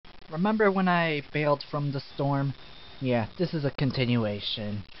Remember when I bailed from the storm? Yeah, this is a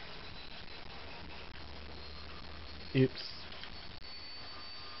continuation. Oops.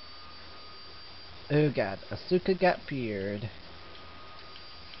 Oh god, Asuka got feared.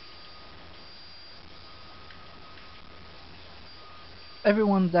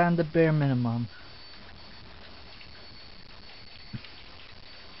 Everyone down the bare minimum.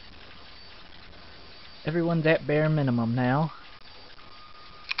 Everyone that bare minimum now.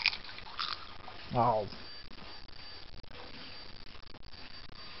 Oh.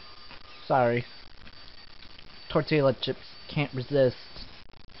 Sorry. Tortilla chips can't resist.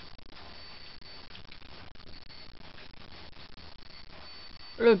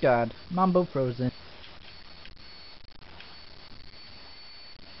 Oh god, Mambo frozen.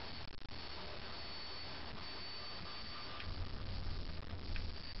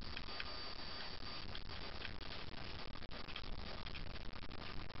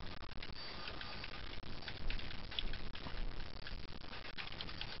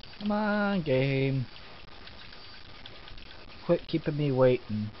 Come on, game. Quit keeping me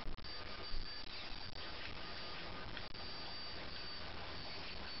waiting.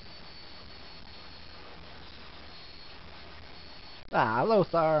 Ah,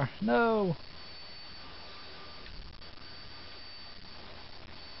 Lothar, no!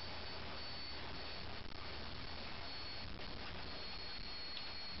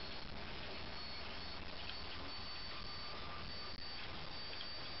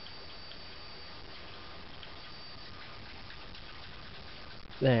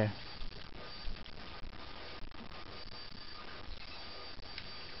 There.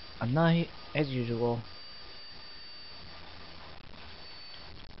 A night as usual.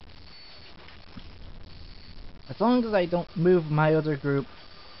 As long as I don't move my other group,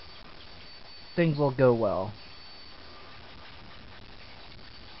 things will go well.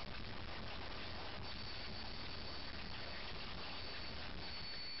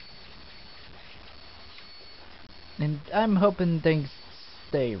 And I'm hoping things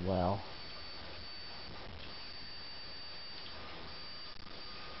stay well.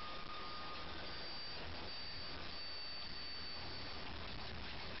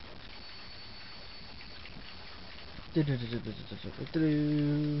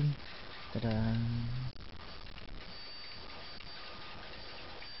 Ta-da.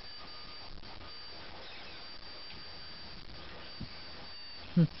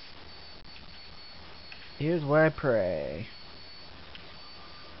 Here's where I pray.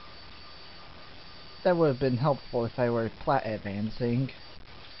 That would have been helpful if I were plat advancing.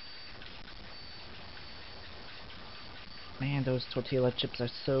 Man, those tortilla chips are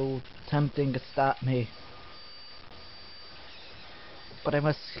so tempting to stop me. But I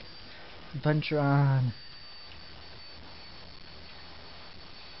must venture on.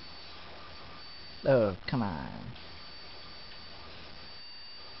 Oh, come on.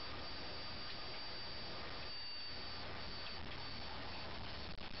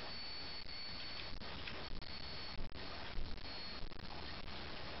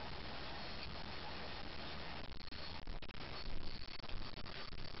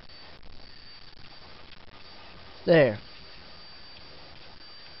 There.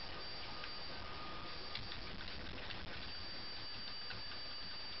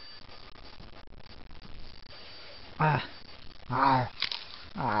 Ah. Ah.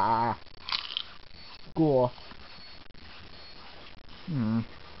 Ah. Cool.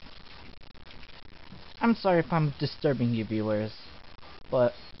 I'm sorry if I'm disturbing you viewers,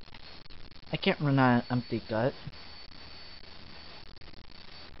 but I can't run on an empty gut.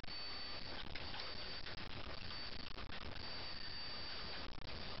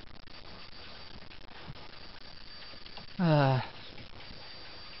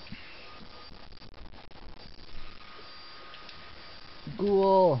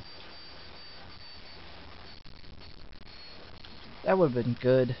 Ghoul. That would have been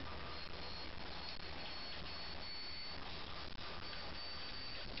good.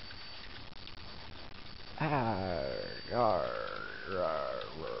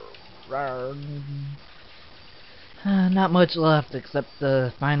 Not much left except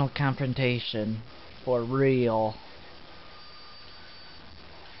the final confrontation. For real.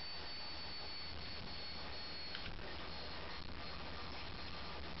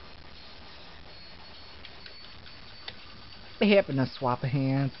 They happen to swap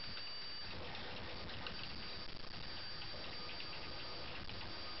hands.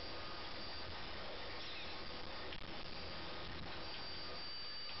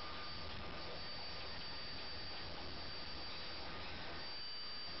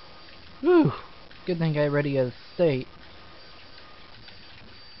 Whew. Good thing I ready a state.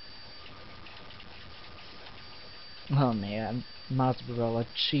 Oh man, mozzarella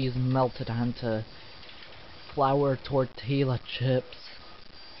cheese melted onto flour tortilla chips.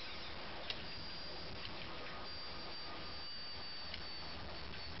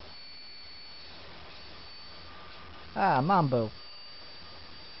 Ah, Mambo.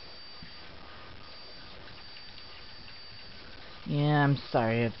 Yeah, I'm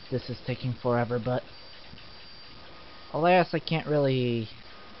sorry if this is taking forever, but alas, I can't really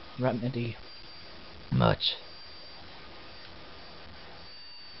remedy much.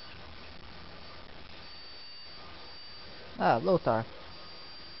 Ah, Lothar.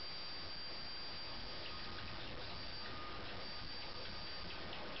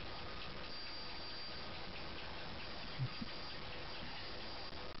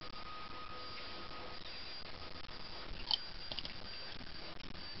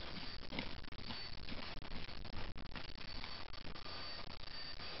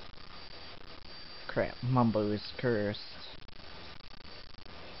 Crap, Mumbo is cursed.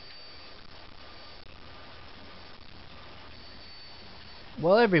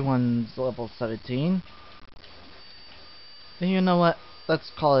 Well, everyone's level 17. And you know what?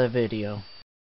 Let's call it a video.